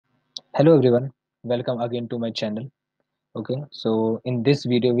Hello everyone, welcome again to my channel. Okay, so in this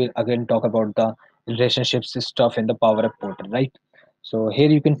video we'll again talk about the relationships stuff in the PowerApp portal, right? So here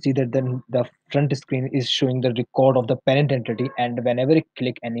you can see that the front screen is showing the record of the parent entity, and whenever you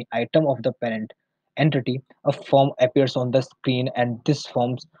click any item of the parent entity, a form appears on the screen, and this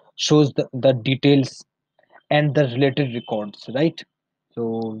form shows the details and the related records, right?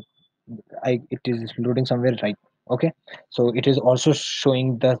 So it is loading somewhere, right? Okay, so it is also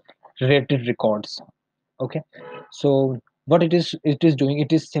showing the related records. Okay, so what it is doing,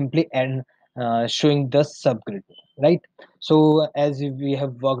 it is simply and showing the subgrid, right? So as we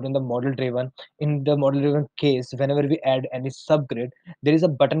have worked in the model driven, in the model driven case, whenever we add any subgrid, there is a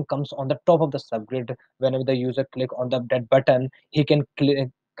button comes on the top of the subgrid. Whenever the user click on that button, he can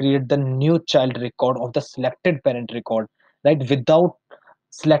create the new child record of the selected parent record, right, without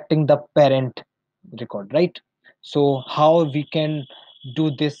selecting the parent record, right? So how we can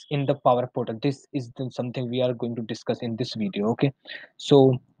do this in the power portal, this is something we are going to discuss in this video. Okay,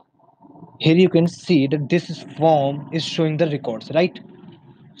 so here you can see that this form is showing the records, right?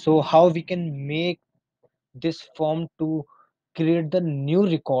 So how we can make this form to create the new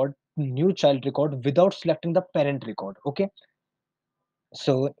record, new child record, without selecting the parent record. Okay,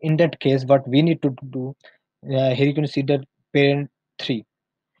 so in that case what we need to do, here you can see that parent 3.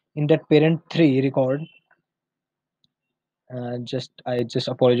 In that parent 3 record, I just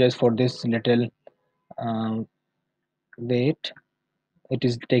apologize for this little um, wait, it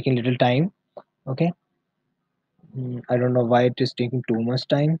is taking little time. Okay. I don't know why it is taking too much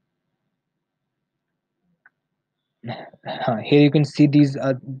time. Here you can see these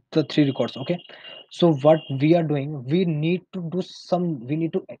are the three records. Okay, so what we are doing, we need to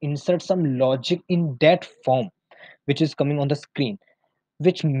insert some logic in that form which is coming on the screen,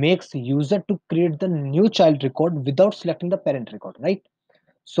 which makes user to create the new child record without selecting the parent record, right?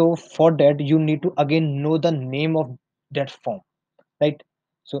 So for that you need to again know the name of that form, right?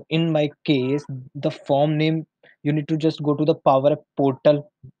 So in my case, the form name, you need to just go to the Power App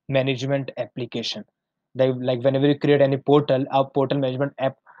portal management application. Like whenever you create any portal, our portal management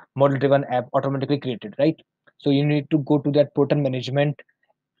app, model driven app automatically created, right? So you need to go to that portal management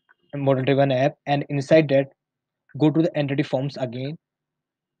model driven app, and inside that go to the entity forms again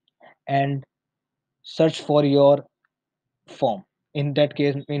and search for your form. In that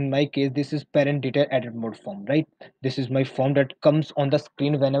case, in my case, this is parent detail edit mode form, right? This is my form that comes on the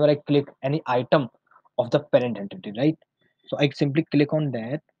screen whenever I click any item of the parent entity, right? So I simply click on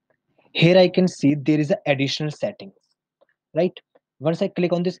that. Here I can see there is a additional settings, right? Once I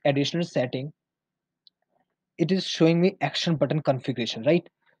click on this additional setting, it is showing me action button configuration, right?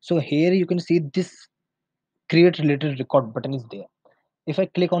 So here you can see this create related record button is there. If I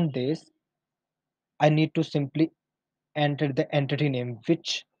click on this, I need to simply enter the entity name,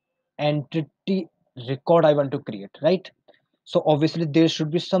 which entity record I want to create, right? So obviously there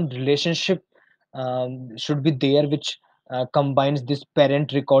should be some relationship, should be there, which combines this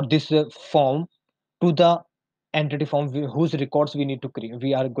parent record, this form, to the entity form whose records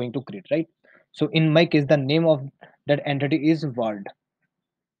we are going to create, right? So in my case the name of that entity is world,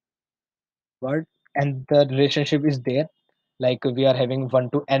 and the relationship is there, like we are having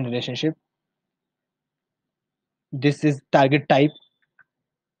 1 to n relationship. This is target type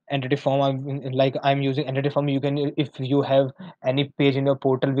entity form. I'm using entity form. You can, if you have any page in your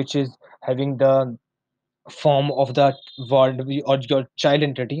portal which is having the form of the world or your child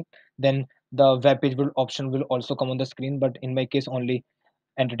entity, then the web page will option will also come on the screen, but in my case only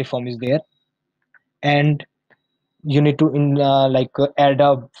entity form is there. And you need to add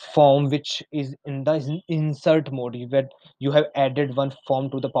a form which is in the insert mode. You have added one form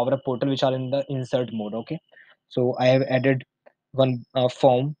to the power Up portal which are in the insert mode. Okay, so I have added one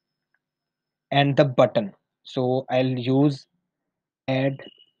form and the button. So I'll use add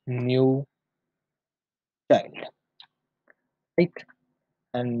new child, right?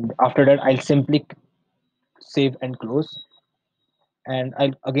 And after that I'll simply save and close, and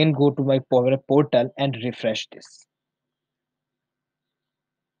I'll again go to my Power App portal and refresh this.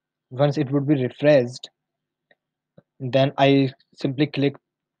 Once it would be refreshed, then I simply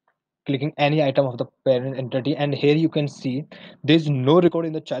clicking any item of the parent entity, and here you can see there's no record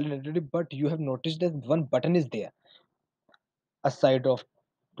in the child entity, but you have noticed that one button is there aside of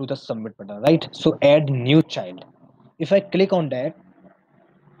to the submit button, right? So add new child. If I click on that,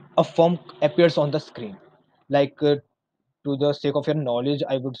 a form appears on the screen. Like to the sake of your knowledge,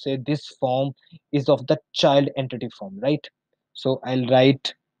 I would say this form is of the child entity form, right? So I'll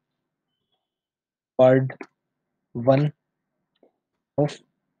write word 1 of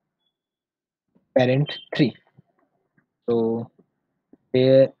parent 3. So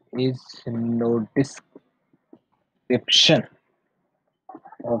here is no description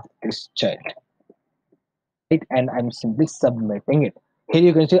of this child, right? And I'm simply submitting it. Here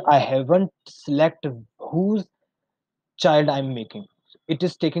you can see I haven't selected whose child I'm making. It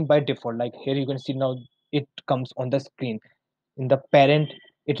is taken by default. Like here you can see now it comes on the screen. In the parent,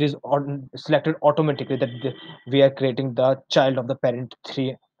 it is selected automatically that we are creating the child of the parent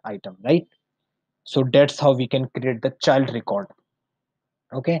 3 item, right? So that's how we can create the child record.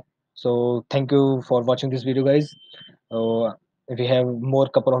 Okay, so thank you for watching this video, guys. We have more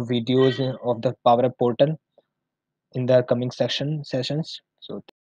couple of videos of the power up portal in the coming section sessions. So